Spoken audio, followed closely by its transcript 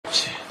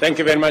Thank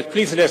you very much.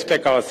 Please let's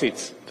take our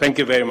seats. Thank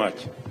you very much.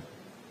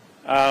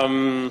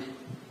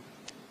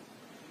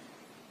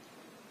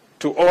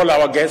 To all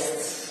our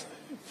guests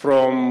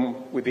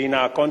from within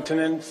our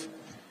continent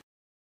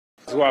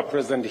who are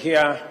present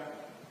here,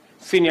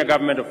 senior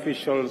government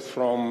officials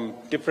from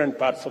different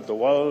parts of the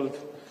world,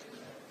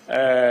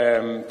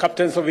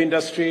 captains of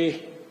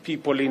industry,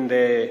 people in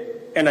the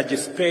energy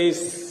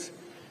space,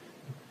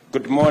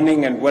 good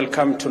morning and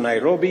welcome to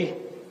Nairobi.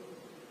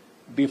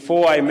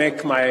 Before I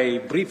make my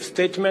brief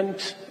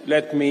statement,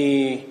 let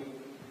me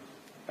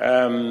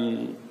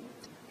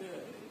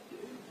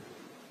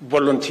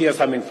volunteer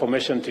some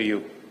information to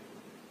you.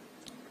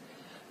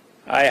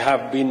 I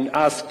have been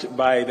asked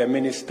by the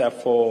Minister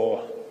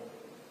for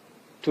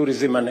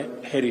Tourism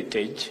and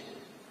Heritage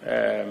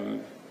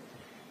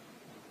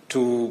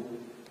to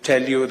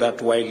tell you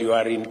that while you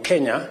are in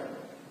Kenya,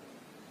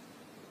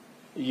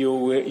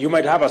 you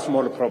might have a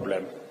small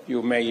problem.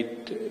 You may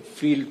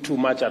feel too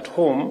much at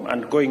home,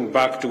 and going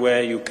back to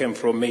where you came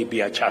from may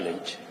be a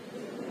challenge.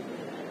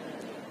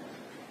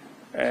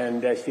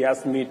 And she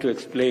asked me to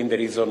explain the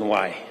reason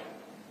why.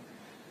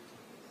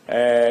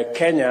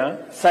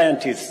 Kenya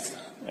scientists,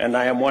 and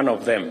I am one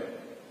of them,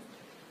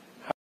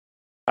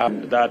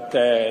 that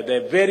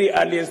the very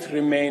earliest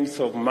remains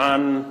of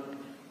man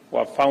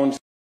were found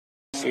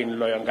in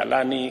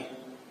Loyangalani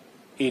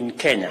in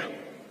Kenya,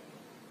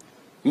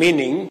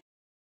 meaning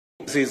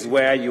this is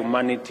where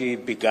humanity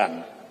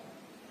began.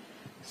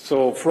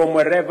 So from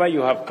wherever you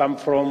have come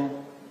from,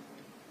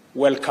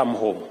 welcome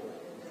home,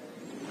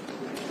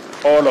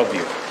 all of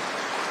you.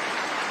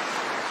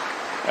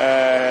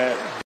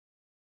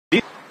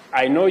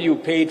 I know you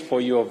paid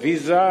for your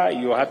visa.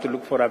 You had to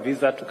look for a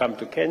visa to come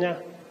to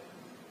Kenya.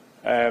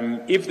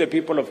 If the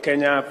people of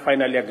Kenya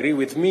finally agree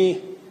with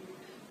me,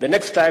 the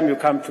next time you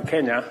come to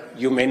Kenya,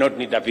 you may not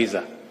need a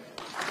visa,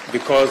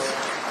 because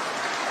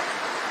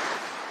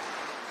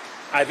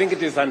I think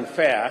it is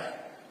unfair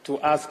to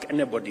ask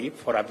anybody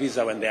for a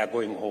visa when they are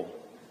going home.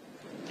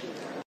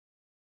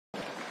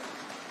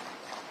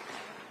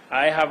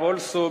 I have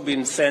also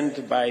been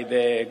sent by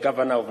the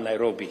governor of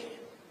Nairobi.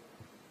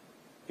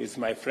 He's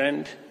my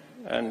friend,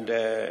 and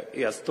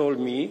he has told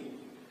me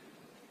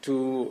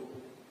to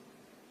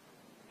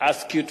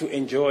ask you to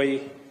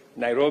enjoy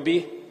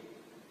Nairobi,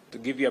 to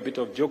give you a bit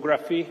of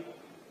geography.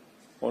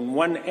 On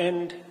one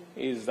end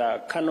is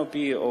a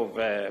canopy of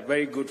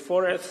very good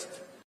forest,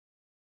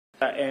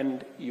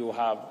 and you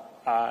have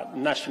a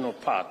national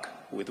park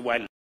with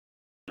wildlife.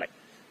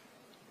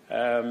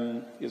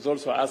 He's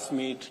also asked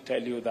me to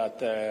tell you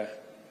that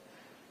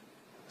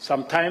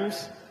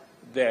sometimes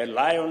the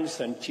lions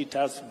and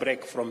cheetahs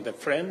break from the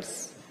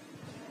friends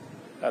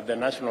at the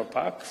national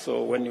park.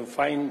 So when you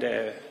find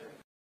a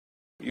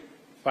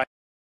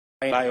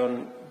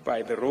lion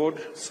by the road,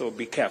 so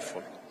be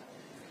careful,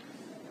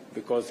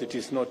 because it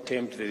is not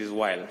tamed, it is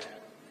wild.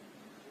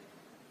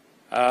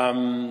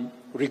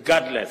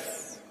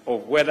 Regardless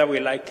of whether we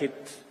like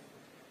it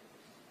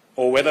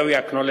or whether we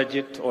acknowledge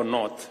it or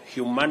not,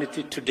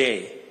 humanity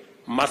today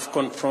must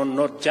confront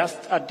not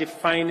just a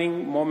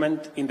defining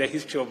moment in the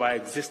history of our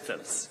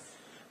existence,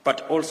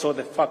 but also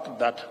the fact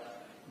that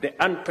the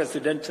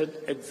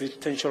unprecedented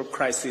existential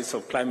crisis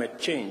of climate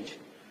change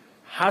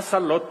has a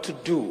lot to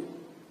do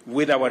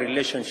with our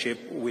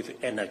relationship with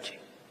energy.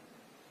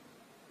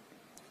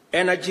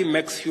 Energy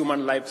makes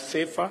human life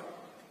safer,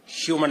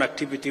 human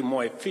activity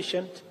more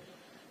efficient,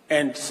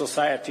 and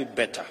society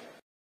better.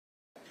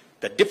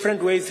 The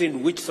different ways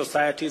in which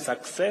societies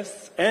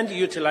access and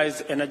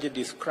utilize energy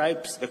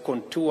describes the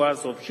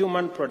contours of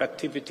human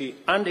productivity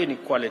and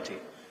inequality,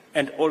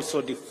 and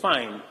also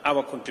define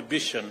our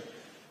contribution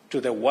to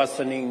the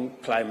worsening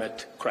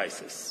climate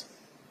crisis.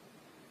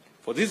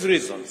 For these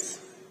reasons,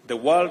 the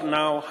world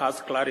now has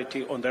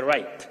clarity on the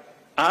right,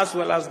 as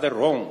well as the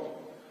wrong,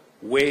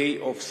 way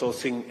of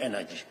sourcing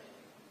energy.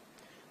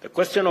 The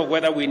question of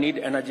whether we need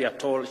energy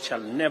at all shall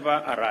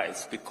never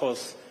arise,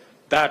 because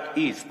that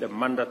is the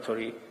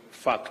mandatory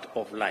fact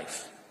of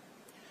life.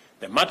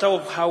 The matter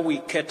of how we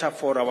cater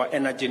for our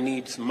energy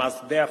needs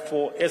must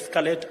therefore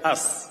escalate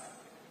us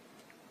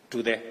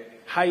to the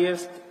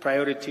highest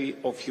priority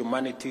of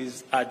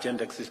humanity's urgent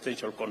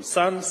existential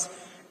concerns,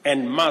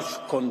 and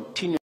must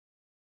continue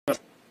to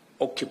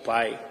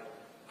occupy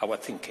our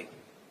thinking.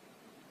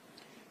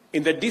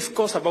 In the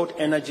discourse about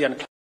energy and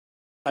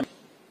climate,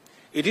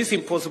 it is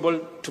impossible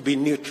to be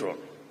neutral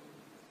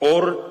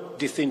or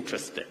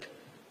disinterested.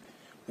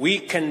 We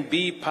can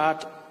be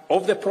part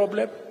of the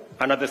problem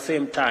and at the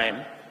same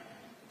time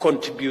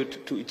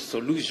contribute to its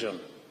solution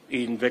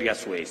in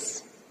various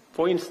ways.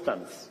 For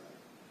instance,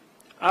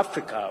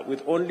 Africa,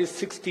 with only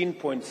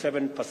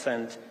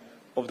 16.7%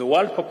 of the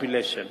world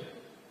population,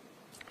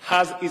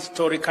 has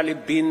historically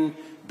been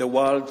the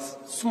world's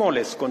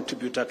smallest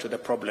contributor to the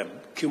problem,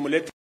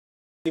 cumulatively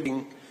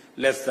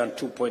less than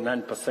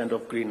 2.9%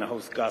 of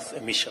greenhouse gas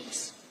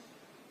emissions.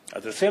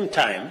 At the same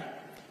time,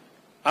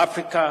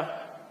 Africa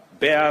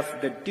bears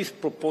the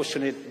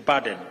disproportionate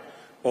burden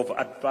of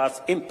adverse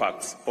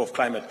impacts of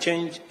climate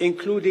change,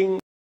 including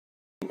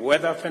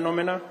weather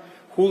phenomena,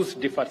 whose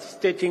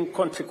devastating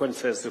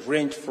consequences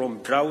range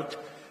from drought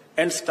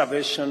and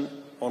starvation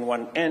on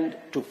one end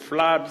to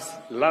floods,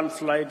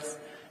 landslides,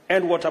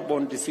 and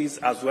waterborne disease,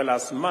 as well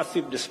as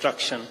massive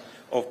destruction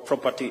of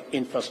property,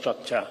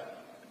 infrastructure,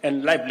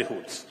 and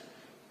livelihoods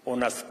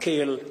on a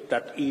scale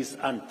that is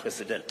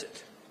unprecedented.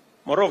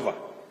 Moreover,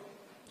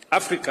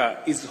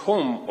 Africa is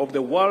home of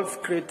the world's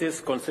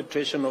greatest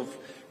concentration of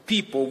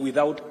people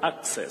without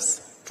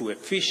access to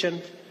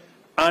efficient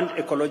and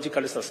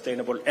ecologically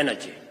sustainable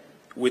energy,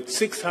 with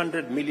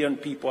 600 million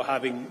people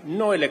having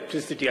no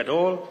electricity at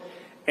all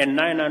and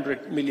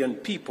 900 million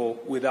people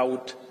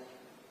without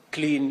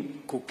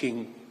clean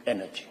cooking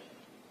energy.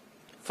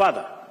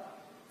 Further,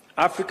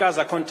 Africa as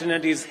a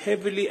continent is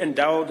heavily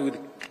endowed with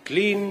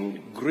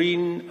clean,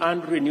 green,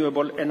 and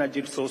renewable energy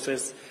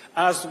resources,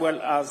 as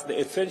well as the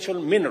essential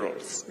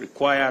minerals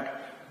required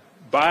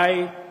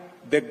by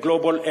the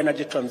global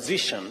energy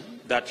transition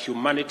that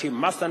humanity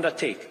must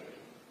undertake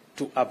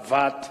to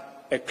avert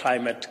a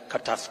climate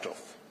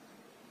catastrophe.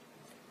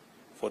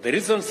 For the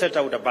reasons set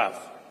out above,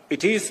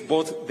 it is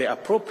both the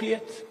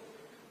appropriate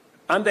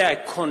and the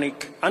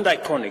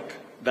iconic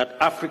that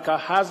Africa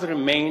has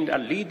remained a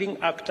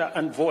leading actor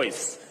and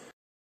voice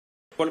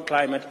for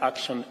climate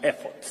action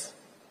efforts.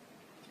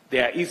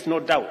 There is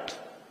no doubt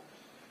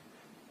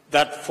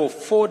that for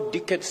 4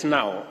 decades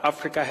now,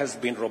 Africa has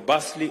been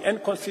robustly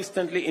and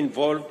consistently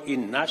involved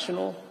in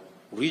national,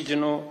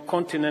 regional,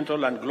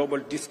 continental, and global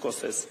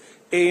discourses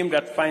aimed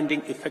at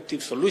finding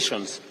effective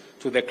solutions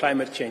to the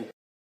climate change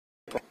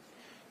problem.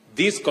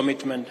 This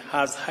commitment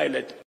has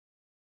highlighted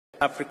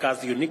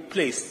Africa's unique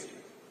place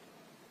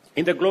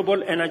in the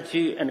global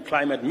energy and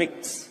climate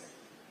mix,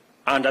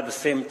 and at the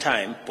same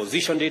time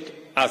positioned it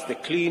as the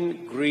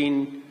clean,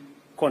 green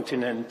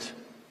continent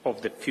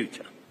of the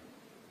future.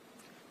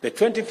 The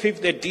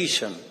 25th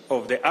edition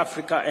of the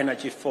Africa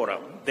Energy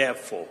Forum,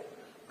 therefore,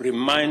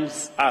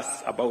 reminds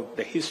us about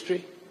the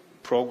history,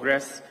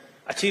 progress,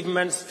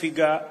 achievements,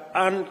 figure,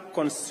 and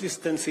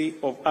consistency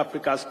of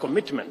Africa's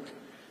commitment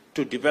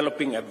to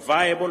developing a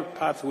viable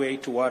pathway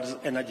towards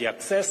energy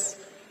access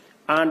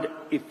and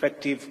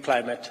effective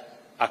climate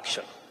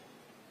action.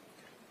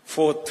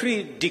 For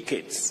 3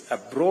 decades, a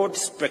broad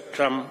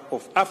spectrum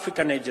of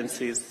African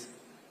agencies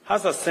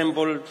has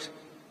assembled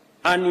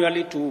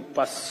annually to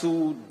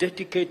pursue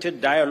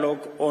dedicated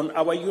dialogue on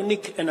our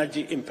unique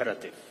energy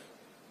imperative.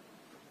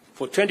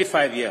 For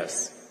 25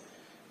 years,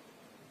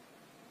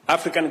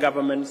 African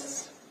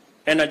governments,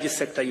 energy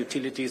sector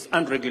utilities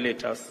and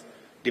regulators,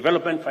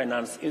 development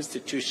finance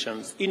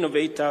institutions,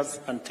 innovators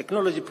and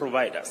technology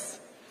providers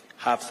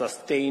have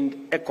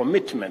sustained a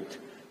commitment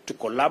to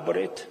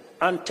collaborate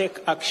and take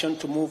action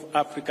to move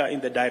Africa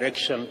in the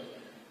direction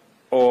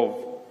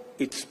of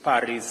its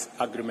Paris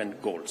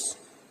Agreement goals.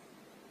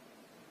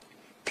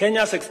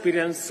 Kenya's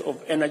experience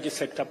of energy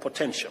sector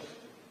potential,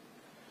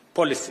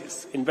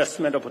 policies,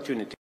 investment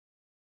opportunities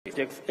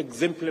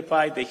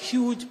exemplify the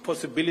huge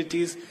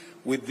possibilities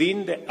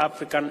within the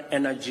African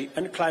energy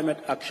and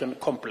climate action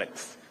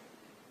complex.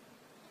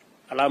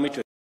 Allow me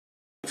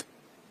to.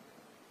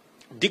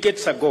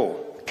 Decades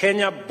ago,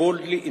 Kenya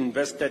boldly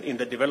invested in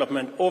the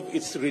development of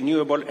its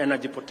renewable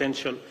energy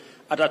potential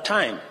at a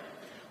time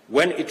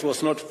when it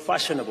was not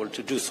fashionable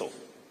to do so.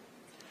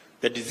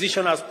 The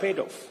decision has paid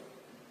off.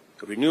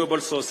 Renewable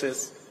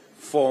sources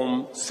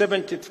form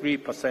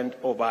 73%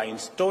 of our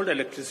installed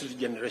electricity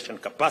generation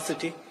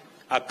capacity,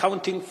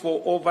 accounting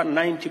for over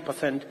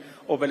 90%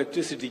 of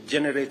electricity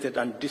generated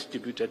and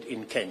distributed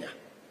in Kenya.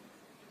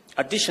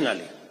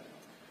 Additionally,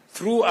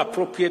 through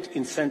appropriate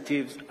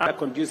incentives and a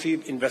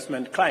conducive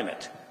investment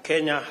climate,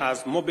 Kenya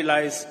has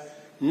mobilized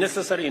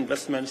necessary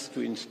investments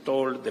to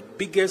install the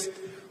biggest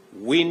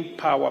wind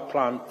power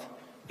plant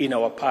in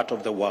our part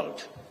of the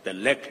world, the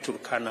Lake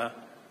Turkana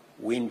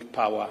Wind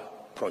Power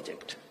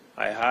Project.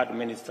 I heard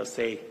ministers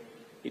say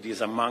it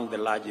is among the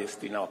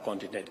largest in our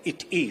continent.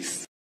 It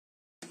is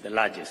the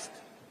largest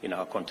in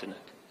our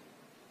continent.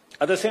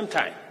 At the same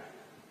time,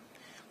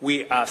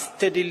 we are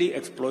steadily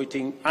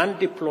exploiting and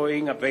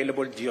deploying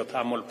available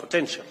geothermal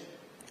potential,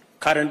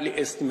 currently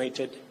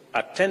estimated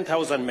at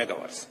 10,000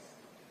 megawatts.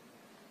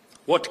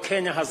 What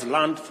Kenya has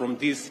learned from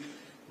these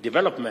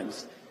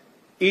developments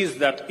is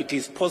that it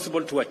is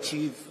possible to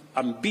achieve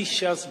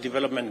ambitious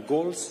development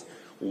goals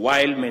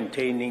while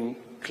maintaining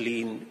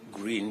clean,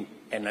 green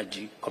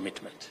energy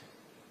commitment.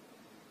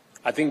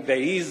 I think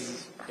there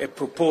is a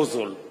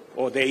proposal,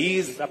 or there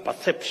is a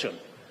perception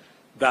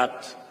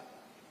that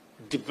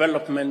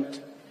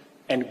development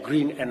and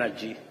green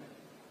energy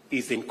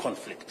is in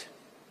conflict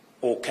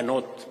or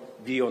cannot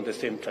be on the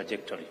same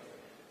trajectory.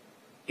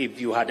 If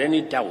you had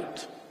any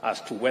doubt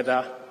as to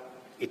whether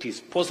it is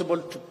possible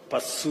to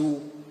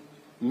pursue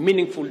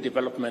meaningful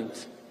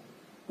development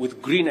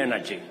with green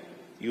energy,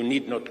 you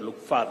need not look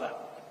further.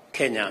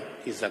 Kenya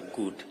is a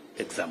good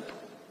example.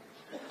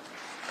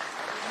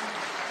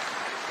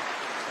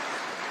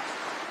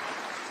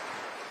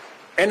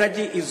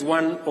 Energy is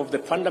one of the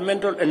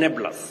fundamental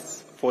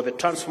enablers for the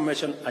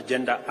transformation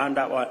agenda and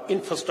our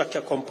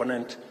infrastructure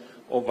component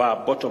of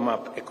our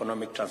bottom-up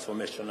economic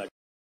transformation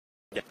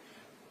agenda.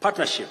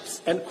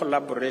 Partnerships and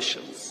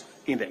collaborations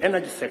in the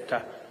energy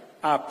sector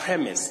are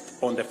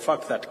premised on the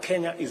fact that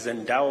Kenya is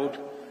endowed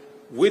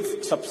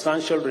with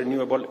substantial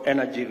renewable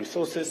energy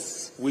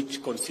resources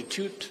which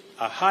constitute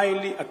a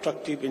highly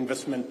attractive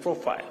investment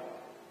profile.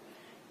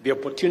 The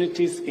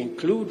opportunities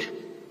include,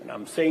 and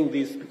I'm saying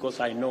this because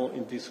I know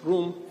in this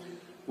room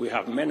we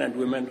have men and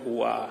women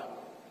who are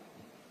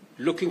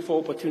looking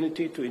for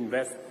opportunity to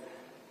invest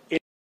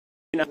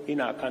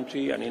in our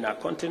country and in our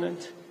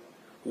continent.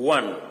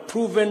 One,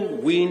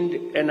 proven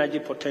wind energy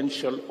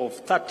potential of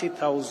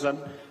 30,000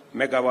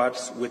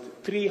 megawatts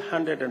with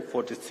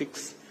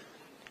 346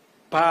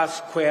 per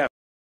square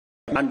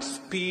and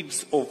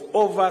speeds of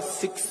over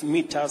 6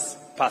 meters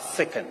per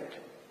second.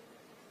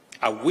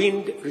 A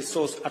wind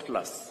resource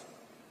atlas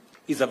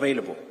is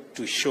available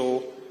to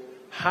show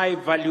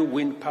high-value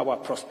wind power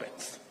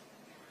prospects.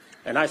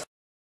 And I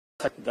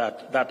said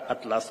that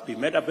atlas be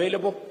made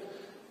available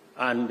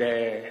and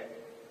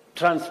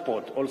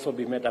transport also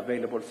be made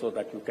available so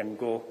that you can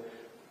go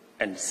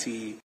and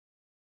see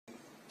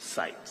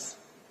sites.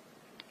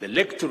 The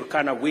Lake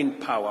Turkana Wind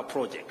Power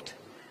Project,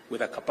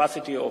 with a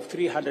capacity of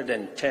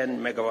 310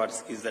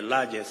 megawatts, is the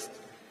largest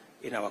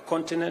in our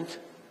continent.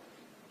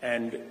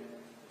 And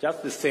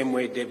just the same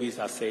way Davis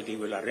has said he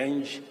will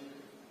arrange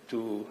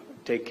to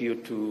take you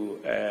to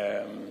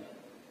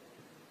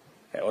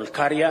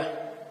Olkaria,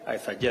 I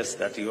suggest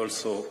that he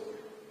also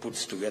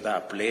puts together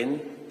a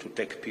plane to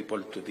take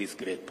people to this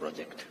great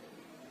project.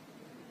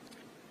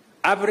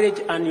 Average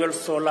annual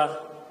solar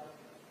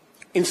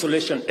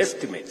installation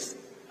estimates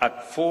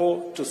at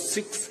 4 to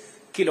 6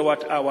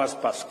 kilowatt hours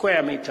per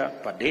square meter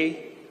per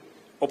day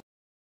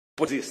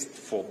exist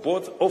for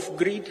both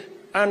off-grid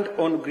and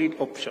on-grid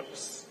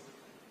options.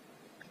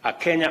 A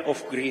Kenya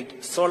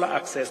off-grid solar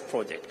access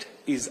project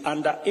is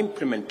under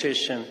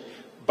implementation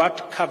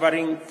but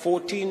covering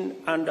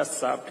 14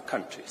 underserved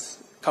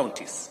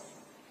counties.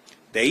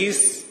 There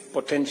is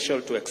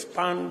potential to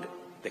expand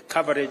the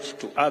coverage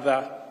to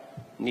other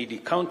needy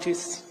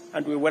counties,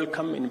 and we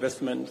welcome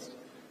investments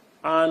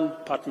and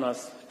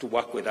partners to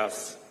work with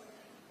us,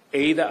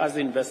 either as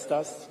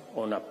investors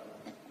on a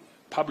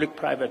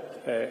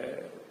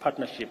public-private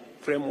partnership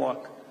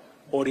framework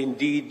or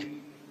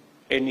indeed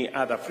any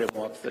other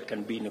frameworks that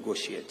can be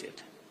negotiated.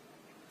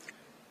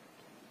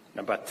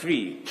 Number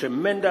three,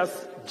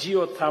 tremendous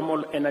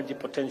geothermal energy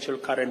potential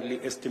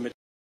currently estimated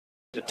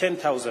at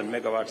 10,000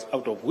 megawatts,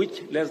 out of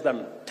which less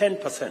than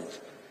 10%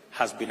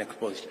 has been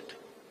exploited.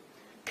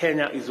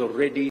 Kenya is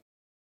already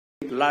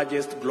the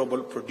largest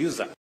global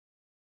producer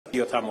of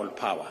geothermal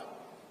power.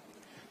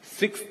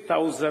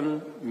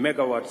 6,000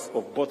 megawatts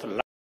of both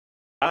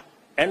large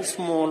and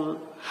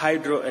small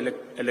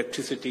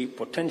hydroelectricity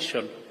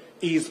potential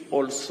is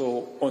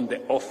also on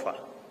the offer.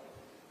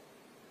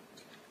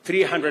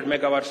 300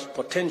 megawatts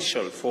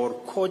potential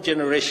for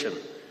cogeneration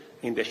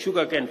in the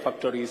sugarcane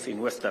factories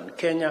in Western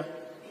Kenya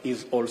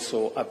is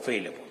also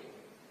available.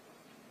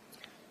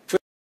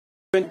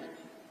 20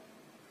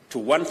 to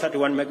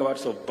 131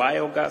 megawatts of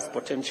biogas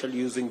potential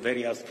using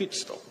various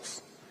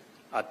feedstocks.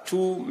 A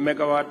 2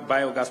 megawatt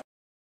biogas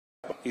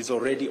is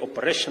already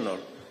operational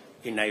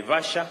in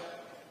Naivasha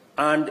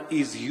and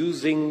is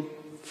using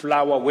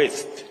flower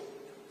waste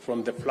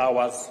from the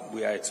flowers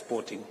we are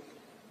exporting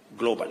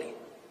globally.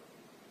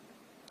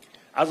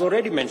 As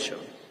already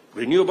mentioned,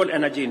 renewable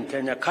energy in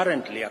Kenya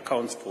currently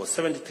accounts for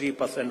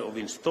 73% of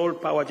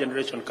installed power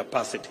generation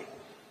capacity.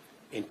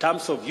 In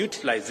terms of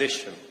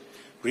utilization,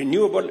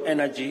 renewable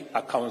energy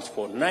accounts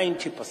for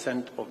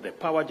 90% of the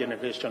power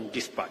generation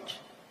dispatch.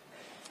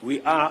 We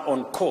are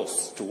on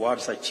course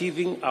towards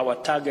achieving our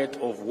target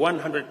of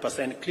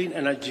 100% clean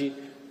energy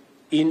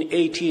in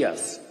 8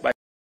 years.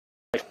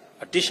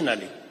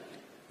 Additionally,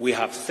 we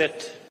have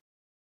set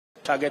a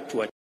target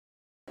to achieve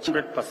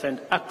 100%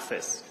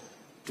 access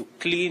to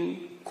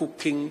clean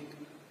cooking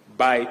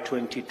by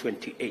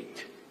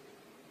 2028.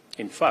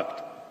 In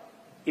fact,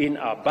 in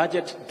our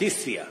budget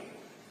this year,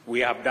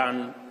 we have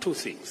done two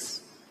things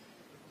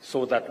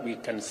so that we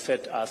can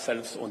set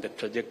ourselves on the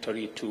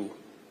trajectory to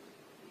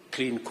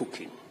clean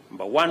cooking.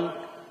 Number one,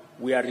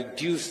 we are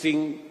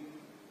reducing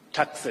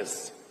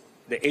taxes,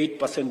 the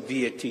 8%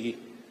 VAT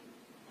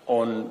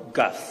on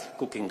gas,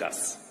 cooking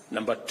gas.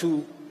 Number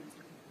two,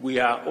 we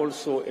are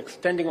also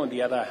extending, on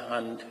the other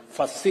hand,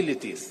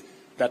 facilities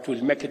that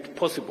will make it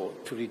possible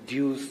to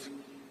reduce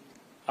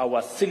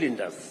our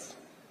cylinders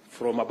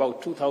from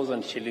about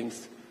 2,000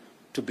 shillings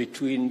to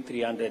between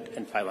 300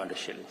 and 500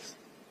 shillings.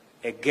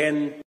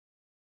 Again,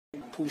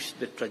 push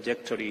the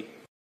trajectory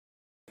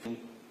in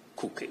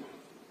cooking.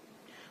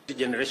 The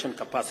generation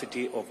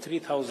capacity of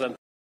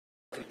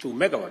 3,002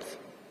 megawatts.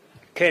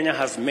 Kenya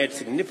has made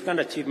significant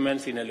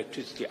achievements in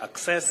electricity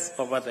access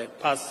over the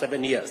past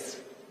 7 years.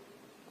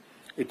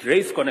 It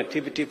raised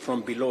connectivity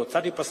from below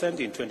 30%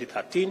 in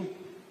 2013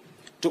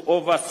 to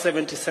over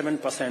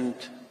 77%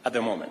 at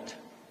the moment.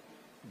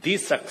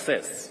 This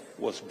success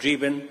was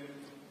driven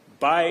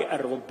by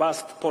a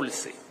robust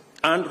policy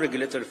and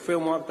regulatory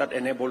framework that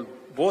enabled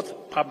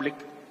both public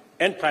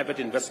and private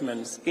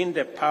investments in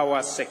the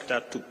power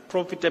sector to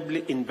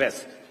profitably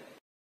invest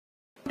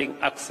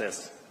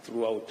access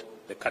throughout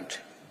the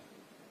country.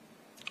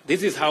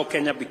 This is how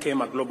Kenya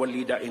became a global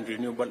leader in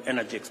renewable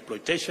energy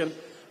exploitation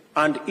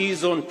and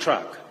is on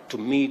track to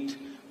meet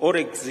or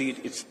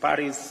exceed its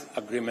Paris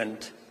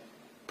Agreement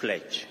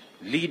pledge,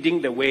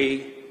 leading the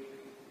way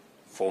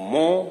for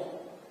more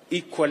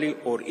equally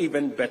or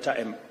even better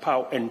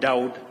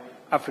endowed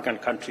African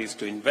countries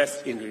to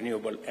invest in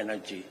renewable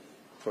energy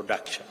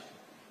production.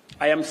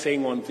 I am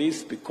saying on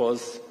this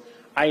because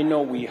I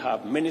know we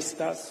have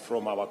ministers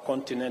from our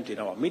continent in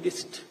our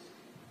midst,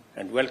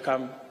 and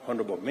welcome,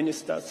 honorable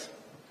ministers.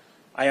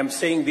 I am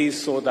saying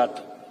this so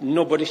that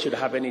nobody should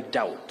have any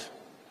doubt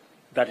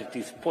that it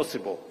is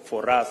possible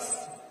for us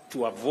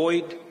to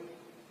avoid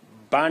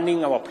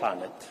burning our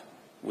planet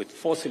with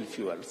fossil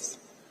fuels.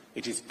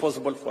 It is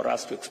possible for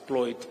us to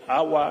exploit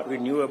our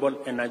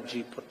renewable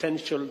energy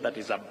potential that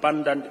is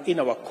abundant in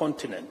our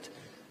continent,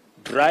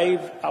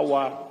 drive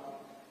our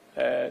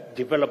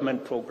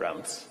development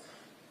programs,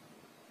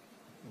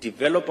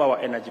 develop our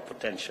energy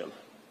potential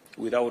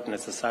without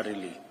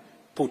necessarily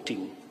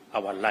putting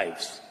our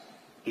lives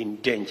in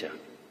danger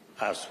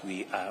as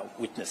we are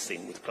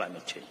witnessing with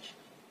climate change.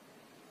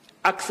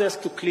 Access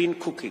to clean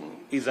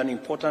cooking is an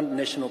important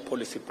national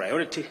policy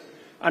priority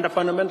and a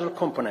fundamental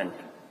component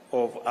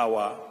of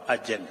our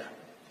agenda.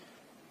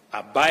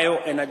 A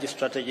bioenergy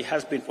strategy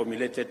has been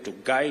formulated to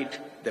guide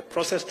the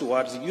process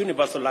towards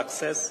universal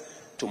access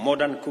to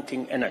modern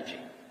cooking energy.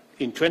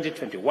 In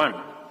 2021,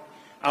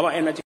 our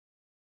energy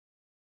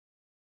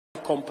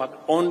compact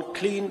on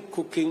clean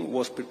cooking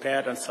was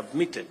prepared and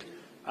submitted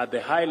at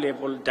the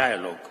high-level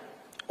dialogue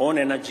on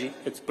energy,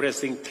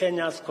 expressing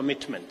Kenya's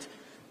commitment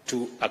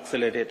to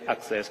accelerate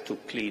access to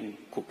clean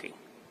cooking.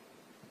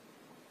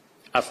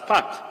 As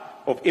part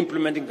of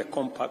implementing the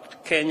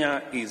compact,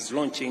 Kenya is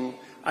launching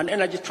an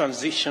energy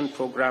transition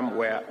program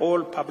where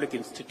all public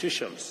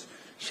institutions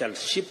shall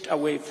shift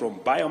away from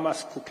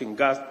biomass cooking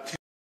gas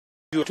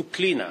to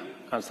cleaner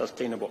and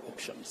sustainable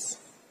options.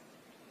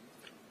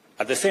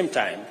 At the same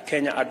time,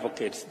 Kenya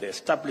advocates the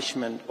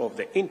establishment of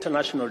the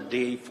International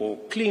Day for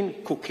Clean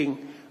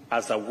Cooking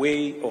as a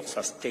way of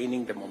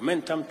sustaining the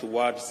momentum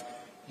towards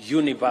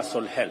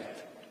universal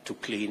health to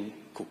clean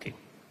cooking.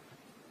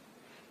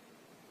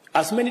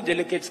 As many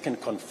delegates can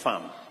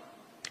confirm,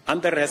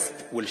 and the rest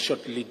will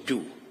shortly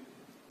do,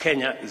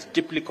 Kenya is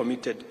deeply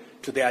committed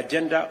to the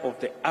agenda of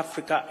the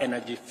Africa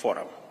Energy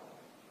Forum.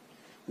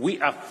 We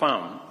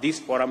affirm this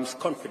forum's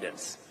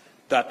confidence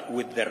that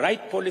with the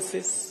right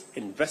policies,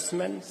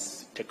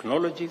 investments,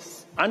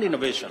 technologies, and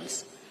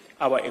innovations,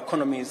 our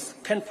economies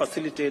can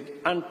facilitate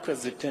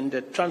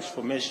unprecedented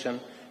transformation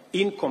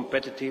in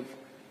competitive,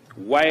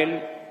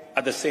 while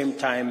at the same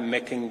time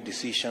making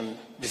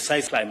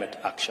decisive climate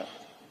action.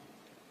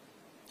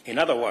 In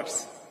other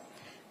words,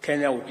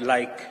 Kenya would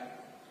like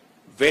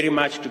very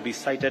much to be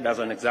cited as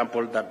an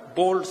example that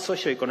bold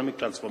socio-economic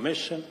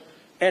transformation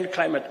and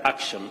climate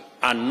action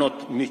are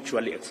not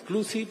mutually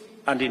exclusive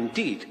and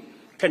indeed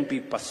can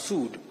be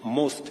pursued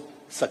most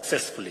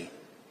successfully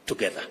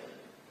together.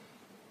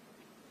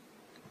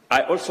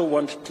 I also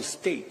want to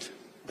state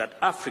that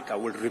Africa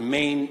will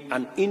remain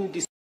an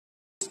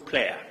indispensable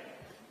player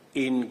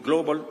in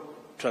global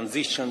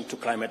transition to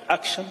climate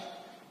action,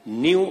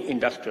 new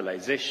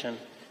industrialization,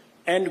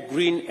 and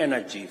green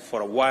energy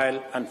for a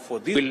while, and for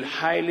this will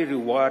highly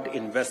reward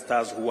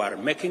investors who are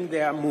making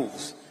their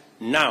moves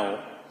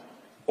now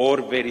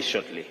or very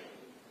shortly.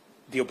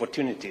 The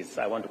opportunities,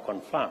 I want to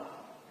confirm,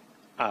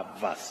 are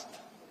vast.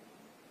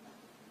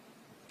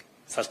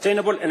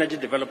 Sustainable energy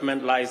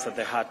development lies at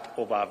the heart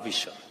of our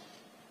vision.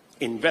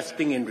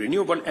 Investing in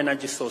renewable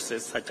energy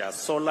sources such as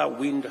solar,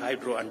 wind,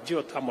 hydro, and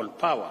geothermal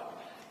power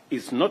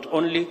is not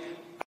only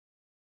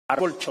a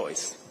bold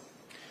choice,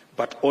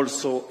 but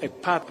also a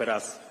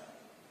prosperous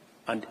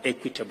and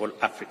equitable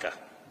Africa.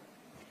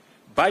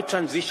 By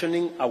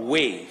transitioning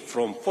away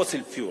from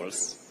fossil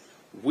fuels,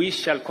 we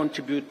shall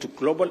contribute to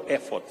global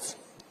efforts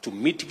to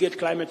mitigate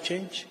climate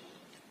change,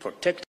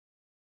 protect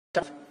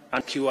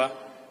and secure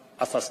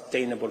a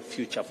sustainable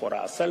future for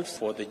ourselves,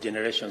 for the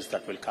generations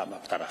that will come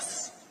after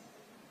us.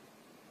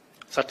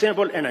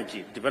 Sustainable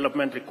energy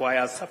development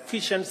requires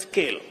sufficient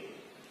scale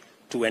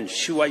to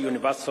ensure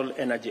universal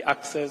energy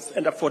access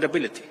and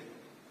affordability.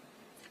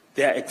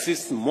 There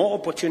exist more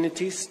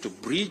opportunities to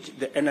bridge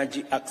the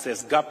energy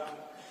access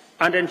gap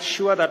and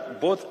ensure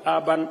that both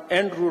urban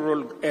and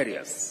rural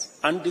areas,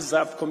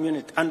 underserved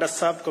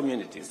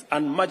communities,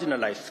 and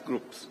marginalized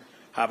groups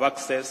have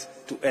access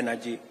to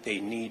energy they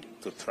need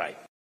to thrive.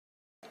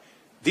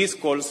 This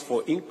calls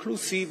for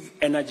inclusive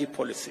energy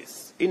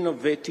policies,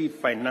 innovative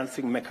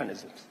financing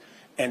mechanisms,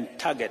 and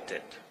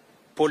targeted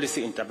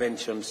policy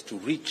interventions to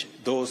reach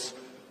those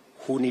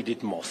who need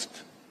it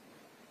most.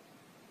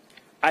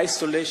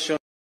 Isolation,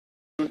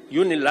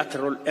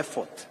 unilateral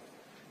effort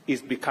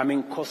is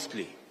becoming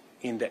costly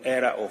in the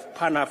era of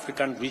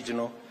Pan-African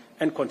regional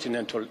and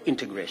continental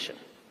integration.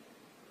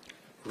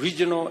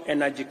 Regional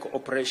energy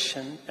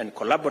cooperation and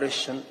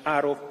collaboration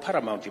are of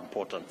paramount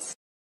importance.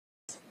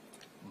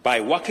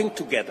 By working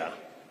together,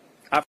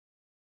 Africa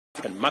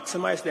can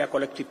maximize their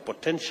collective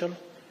potential,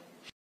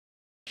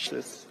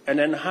 and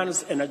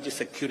enhance energy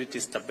security,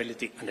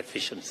 stability, and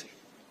efficiency.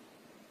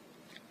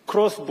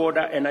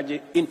 Cross-border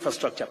energy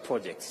infrastructure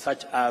projects,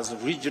 such as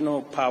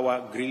regional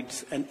power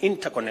grids and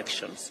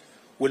interconnections,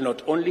 will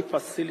not only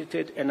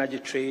facilitate energy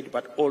trade,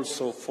 but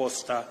also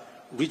foster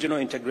regional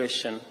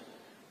integration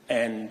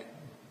and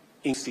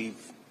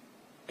inclusive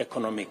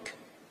economic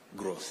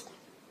growth.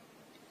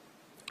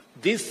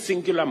 This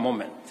singular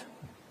moment,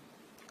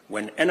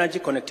 when energy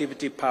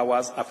connectivity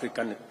powers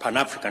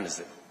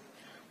Pan-Africanism,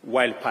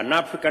 while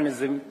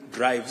Pan-Africanism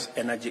drives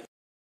energy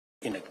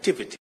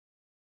connectivity,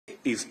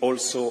 is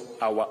also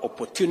our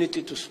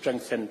opportunity to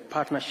strengthen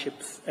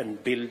partnerships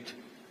and build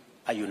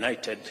a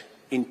united,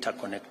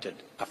 interconnected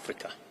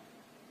Africa.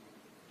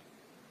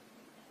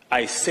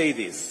 I say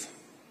this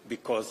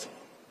because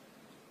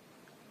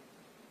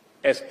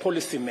as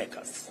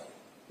policymakers,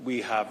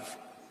 we have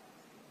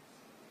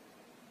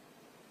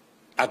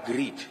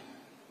agreed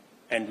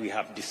and we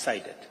have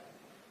decided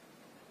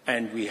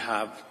and we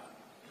have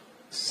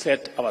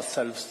set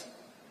ourselves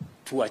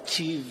to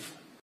achieve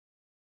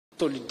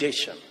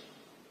consolidation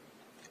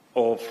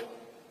of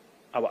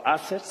our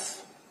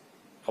assets,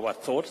 our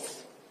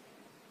thoughts,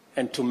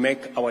 and to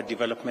make our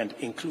development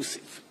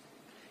inclusive.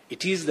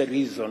 It is the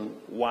reason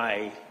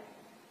why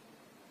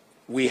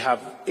we have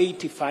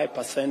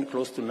 85%,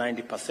 close to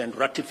 90%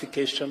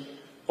 ratification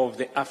of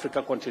the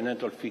Africa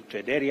Continental Free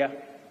Trade Area,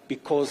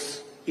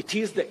 because it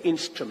is the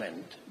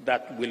instrument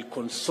that will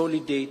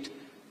consolidate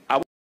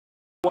our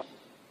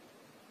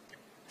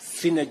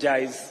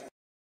synergize,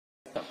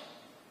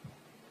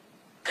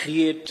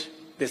 create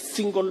the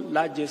single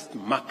largest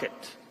market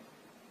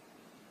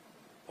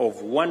of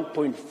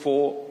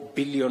 1.4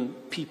 billion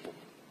people,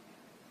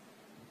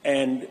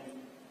 and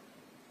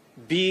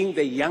being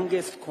the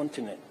youngest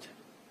continent,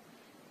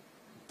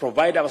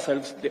 provide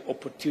ourselves the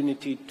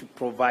opportunity to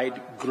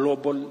provide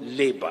global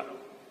labor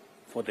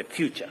for the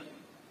future.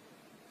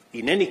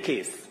 In any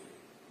case,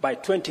 by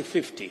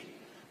 2050,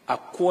 a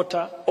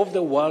quarter of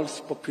the world's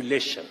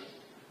population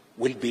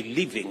will be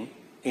living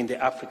in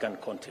the African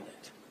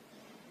continent.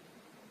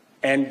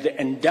 And the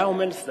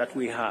endowments that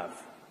we have,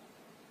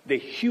 the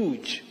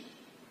huge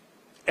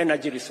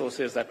energy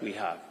resources that we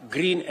have,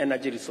 green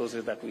energy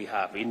resources that we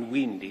have in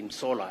wind, in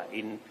solar,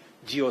 in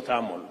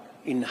geothermal,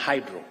 in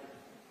hydro,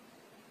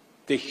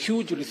 the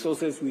huge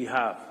resources we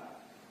have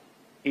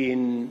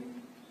in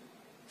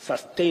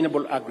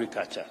sustainable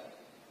agriculture,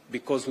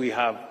 because we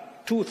have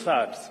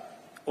 2/3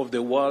 of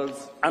the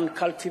world's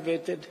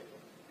uncultivated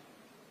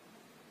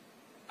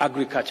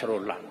agricultural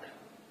land.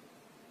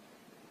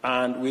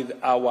 And with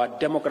our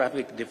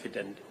demographic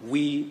dividend,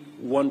 we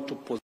want to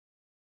position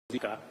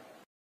the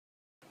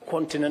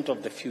continent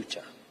of the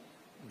future,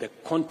 the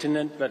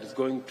continent that is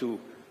going to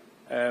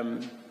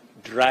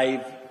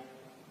drive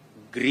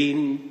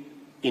green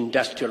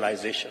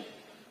industrialization,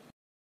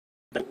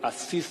 that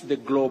assist the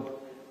globe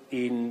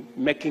in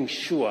making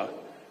sure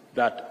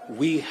that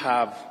we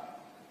have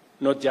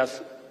not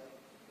just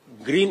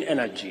green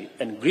energy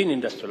and green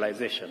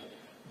industrialization,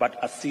 but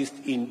assist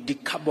in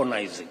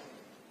decarbonizing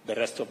the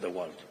rest of the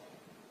world.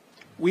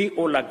 We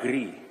all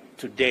agree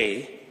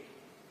today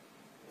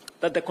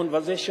that the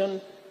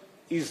conversation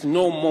is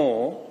no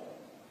more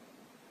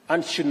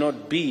and should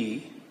not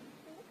be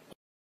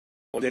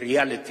the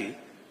reality.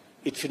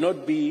 It should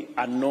not be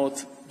a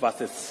North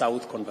versus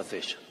South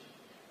conversation,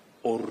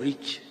 or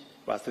rich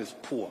versus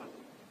poor,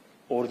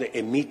 or the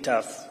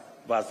emitters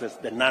versus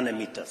the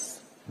non-emitters.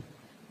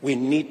 We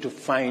need to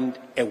find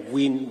a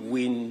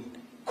win-win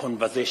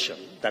conversation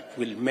that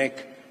will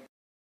make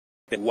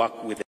the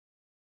work with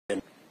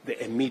the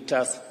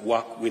emitters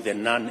work with the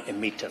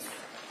non-emitters,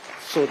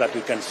 so that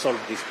we can solve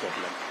this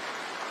problem.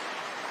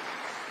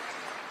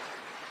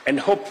 And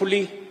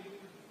hopefully,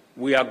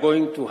 we are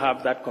going to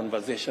have that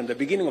conversation, the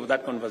beginning of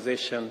that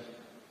conversation,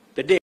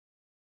 the day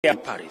in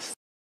Paris,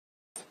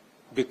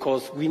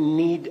 because we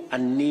need a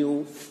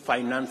new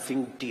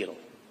financing deal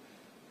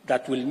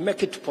that will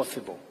make it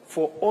possible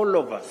for all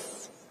of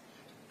us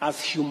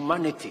as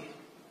humanity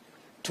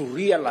to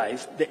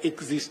realize the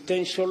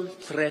existential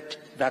threat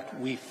that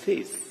we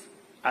face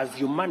as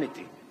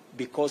humanity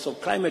because of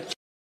climate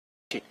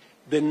change.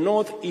 The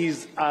North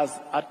is as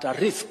at a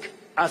risk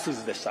as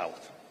is the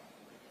South.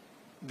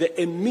 The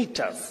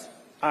emitters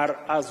are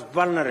as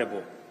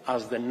vulnerable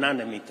as the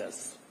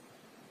non-emitters.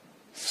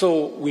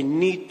 So we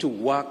need to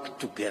work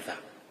together.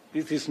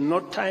 This is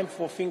not time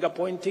for finger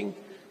pointing.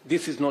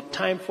 This is not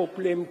time for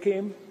blame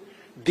game.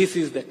 This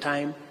is the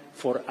time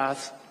for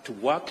us to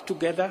work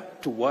together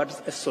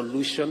towards a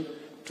solution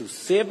to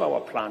save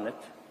our planet,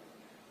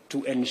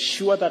 to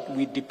ensure that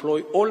we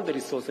deploy all the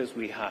resources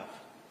we have.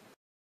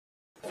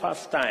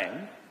 First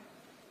time,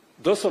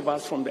 those of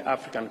us from the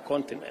African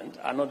continent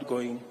are not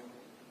going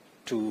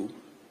to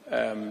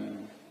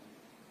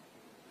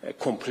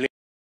complain.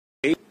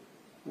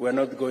 We're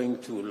not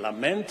going to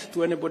lament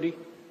to anybody.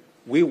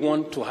 We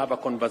want to have a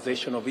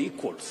conversation of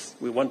equals.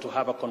 We want to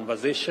have a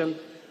conversation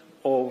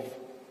of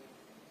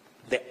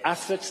the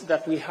assets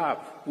that we have.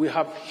 We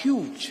have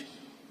huge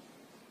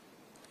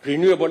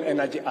renewable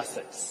energy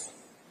assets.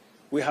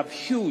 We have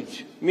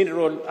huge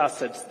mineral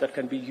assets that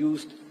can be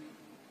used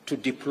to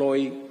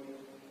deploy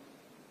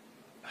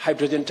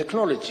hydrogen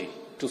technology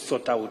to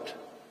sort out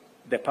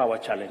the power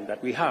challenge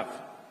that we have.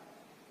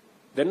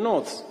 The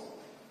North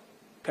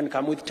can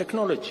come with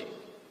technology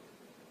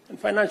and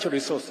financial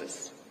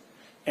resources,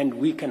 and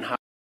we can have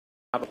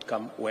an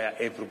outcome where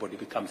everybody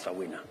becomes a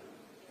winner.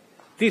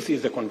 This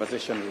is the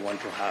conversation we want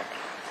to have.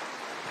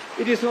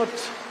 It's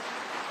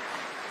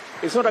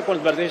not a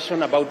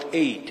conversation about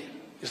aid.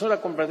 It's not a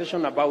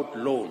conversation about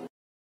loan.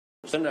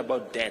 It's not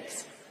about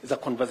debts. It's a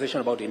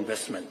conversation about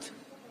investment,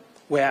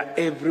 where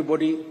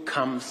everybody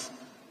comes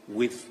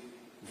with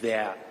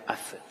their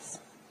assets.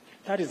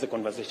 That is the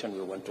conversation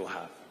we want to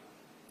have.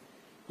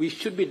 We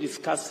should be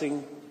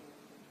discussing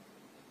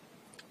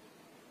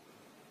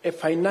a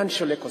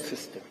financial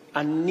ecosystem,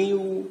 a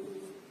new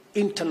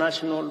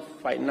international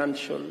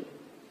financial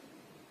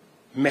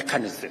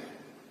mechanism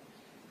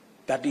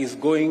that is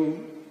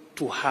going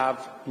to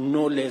have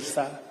no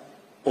lesser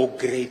or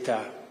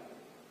greater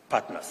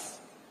partners,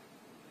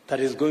 that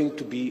is going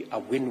to be a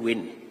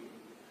win-win,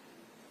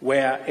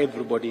 where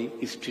everybody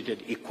is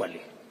treated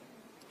equally.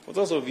 For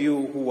those of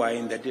you who are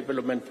in the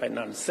development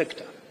finance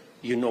sector,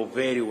 you know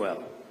very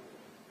well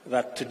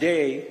that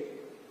today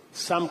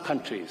some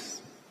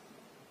countries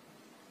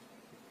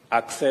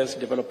access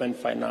development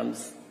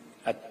finance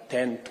at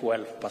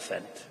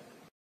 10–12%.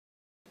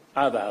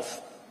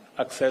 Others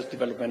access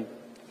development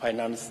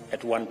finance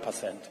at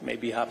 1%,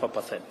 maybe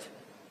 0.5%.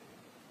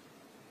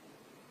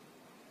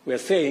 We are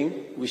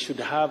saying we should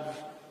have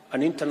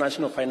an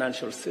international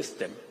financial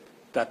system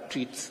that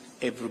treats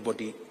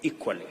everybody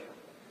equally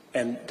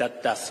and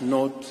that does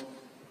not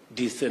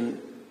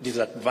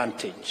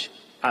disadvantage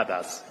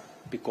others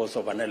because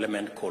of an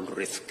element called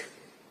risk.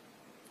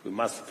 We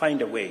must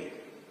find a way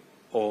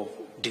of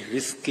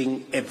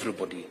de-risking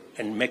everybody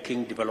and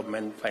making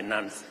development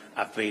finance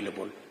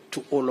available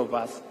to all of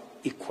us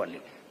equally.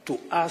 To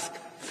ask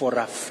for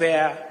a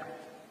fair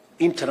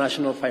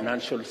international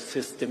financial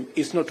system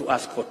is not to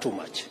ask for too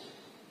much.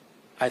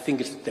 I think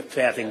it's the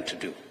fair thing to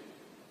do.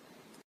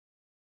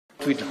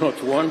 What we do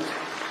not want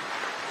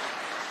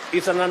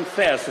is an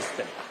unfair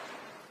system,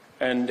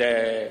 and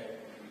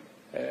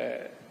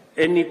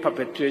any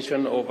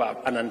perpetuation of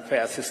an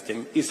unfair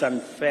system is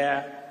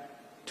unfair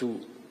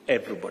to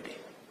everybody.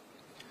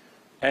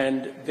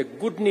 And the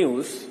good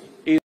news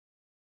is,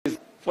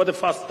 for the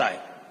first time,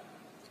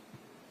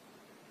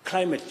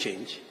 climate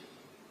change,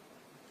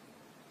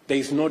 there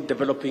is no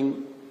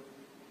developing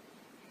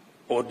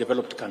or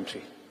developed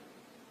country.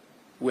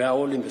 We are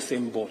all in the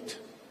same boat.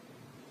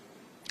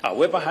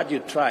 However hard you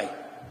try,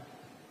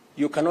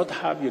 you cannot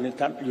have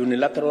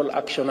unilateral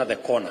action at the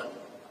corner.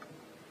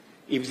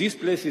 If this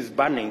place is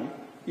burning,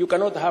 you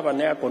cannot have an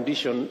air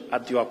condition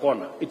at your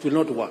corner. It will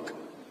not work.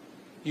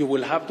 You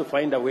will have to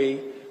find a way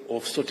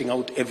of sorting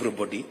out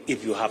everybody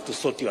if you have to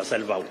sort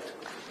yourself out.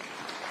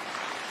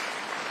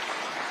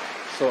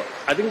 So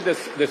I think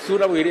the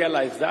sooner we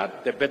realize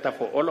that, the better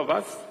for all of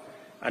us,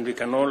 and we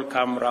can all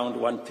come around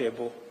one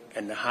table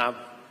and have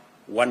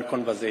one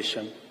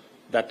conversation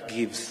that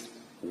gives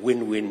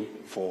win-win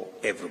for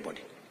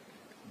everybody.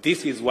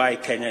 This is why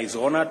Kenya is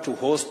honored to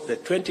host the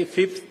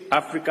 25th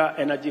Africa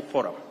Energy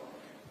Forum,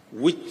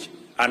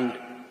 and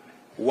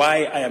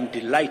why I am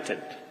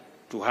delighted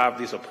to have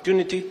this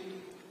opportunity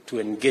to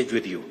engage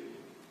with you.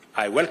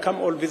 I welcome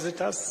all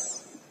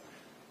visitors,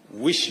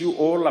 wish you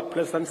all a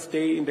pleasant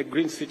stay in the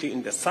green city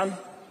in the sun,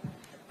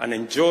 and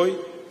enjoy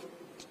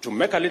to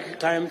make a little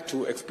time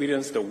to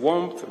experience the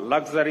warmth,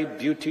 luxury,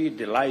 beauty,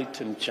 delight,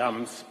 and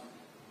charms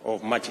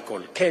of magical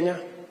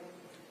Kenya.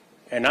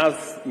 And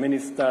as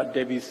Minister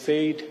Davis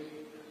said,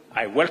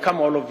 I welcome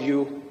all of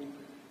you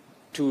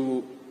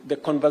to the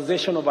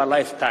conversation of a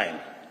lifetime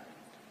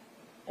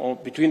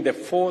between the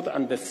 4th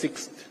and the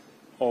 6th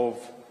of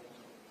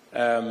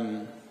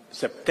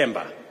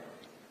September,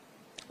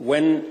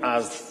 when,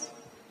 as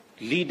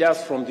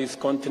leaders from this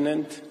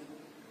continent,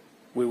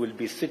 we will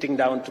be sitting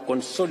down to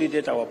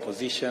consolidate our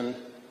position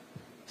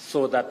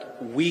so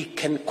that we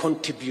can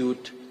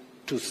contribute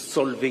to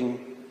solving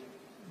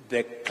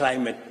the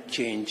climate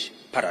change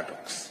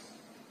paradox.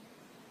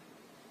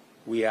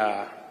 We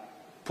are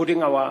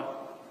putting our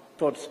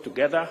thoughts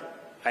together.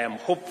 I am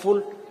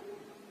hopeful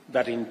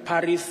that in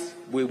Paris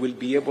we will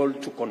be able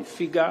to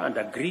configure and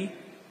agree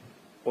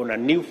on a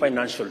new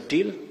financial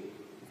deal,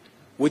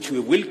 which we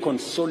will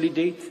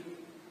consolidate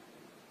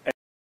and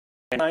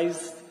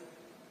organize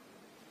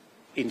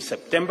in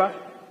September.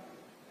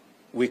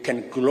 We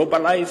can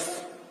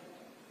globalize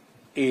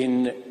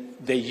in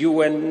the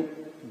UN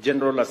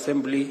General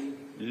Assembly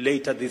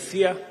later this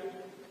year,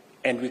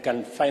 and we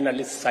can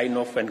finally sign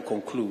off and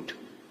conclude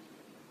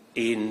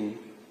in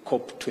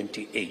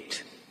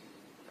COP28.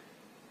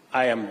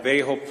 I am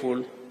very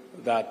hopeful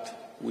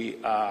that we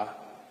are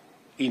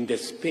in the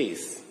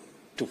space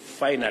to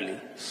finally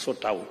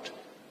sort out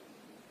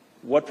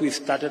what we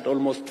started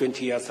almost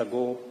 20 years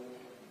ago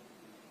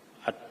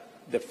at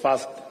the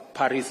first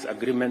Paris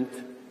Agreement.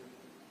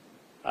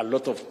 A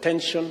lot of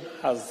tension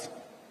has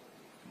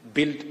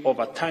built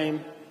over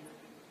time.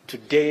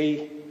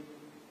 Today,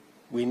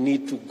 we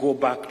need to go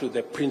back to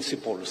the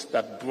principles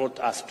that brought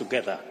us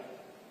together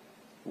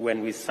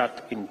when we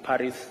sat in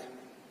Paris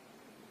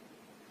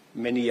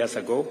many years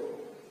ago,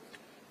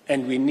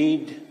 and we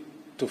need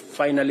to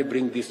finally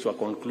bring this to a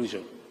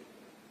conclusion.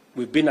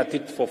 We've been at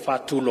it for far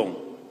too long.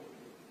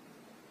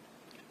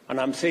 And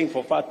I'm saying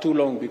for far too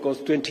long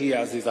because 20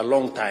 years is a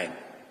long time.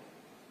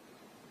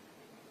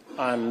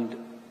 And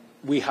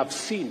we have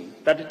seen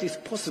that it is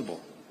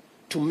possible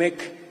to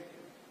make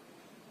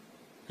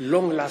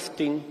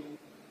long-lasting,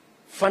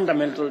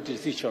 fundamental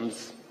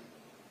decisions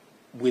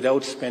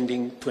without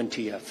spending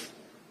 20 years.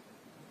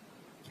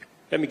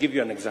 Let me give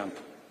you an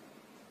example.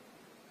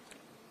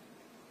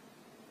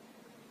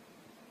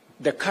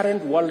 The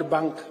current World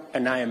Bank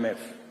and IMF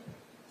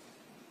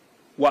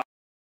were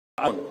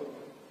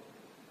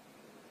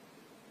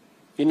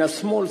in a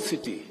small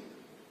city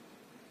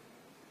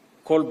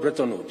called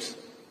Bretton Woods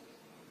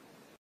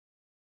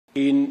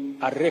in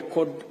a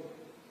record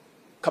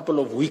couple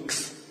of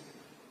weeks.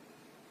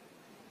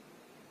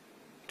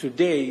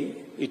 Today,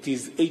 it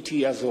is 80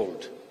 years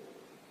old.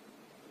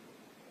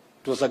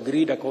 It was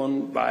agreed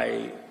upon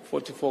by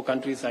 44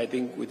 countries, I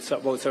think, with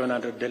about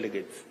 700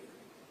 delegates.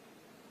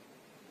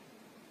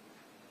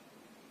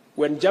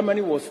 When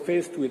Germany was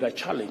faced with a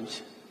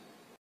challenge,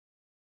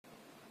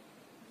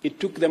 it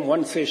took them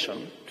one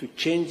session to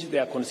change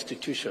their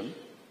constitution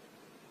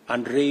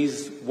and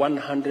raise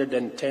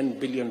 $110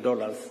 billion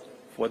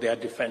for their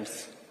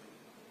defense.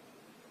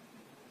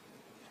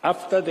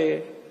 After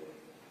the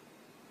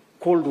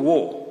Cold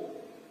War,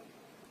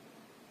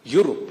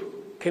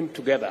 Europe came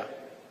together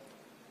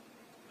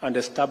and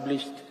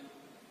established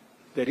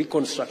the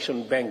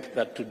Reconstruction Bank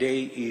that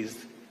today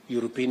is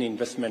European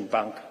Investment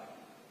Bank.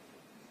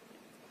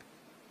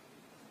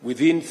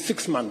 Within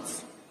 6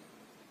 months,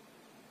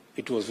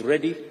 it was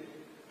ready,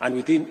 and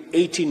within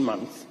 18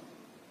 months,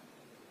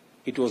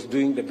 it was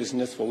doing the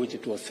business for which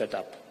it was set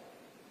up.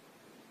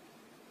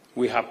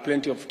 We have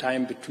plenty of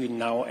time between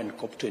now and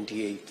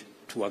COP28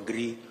 to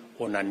agree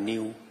on a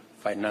new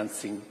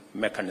financing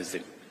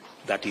mechanism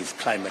that is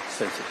climate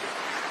sensitive.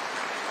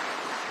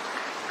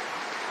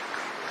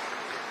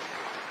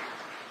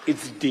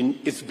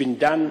 It's been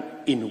done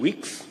in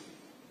weeks.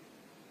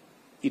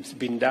 It's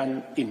been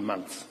done in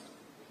months.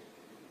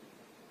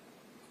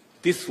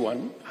 This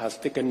one has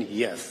taken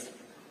years,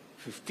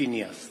 15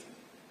 years.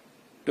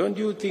 Don't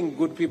you think,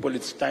 good people,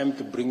 it's time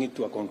to bring it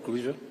to a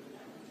conclusion?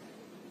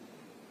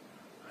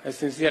 I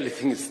sincerely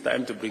think it's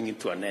time to bring it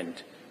to an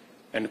end.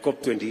 And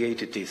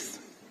COP28 it is,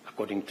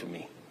 according to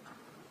me.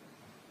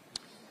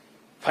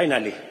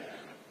 Finally,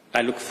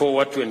 I look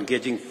forward to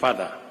engaging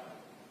further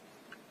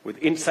with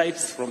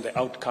insights from the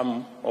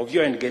outcome of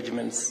your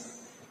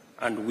engagements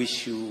and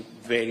wish you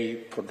very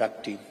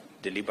productive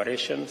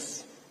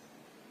deliberations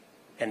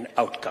and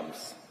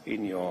outcomes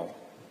in your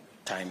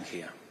time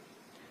here.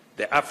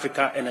 The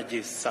Africa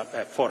Energy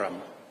Forum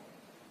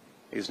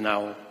is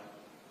now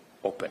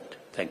opened.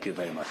 Thank you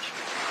very much.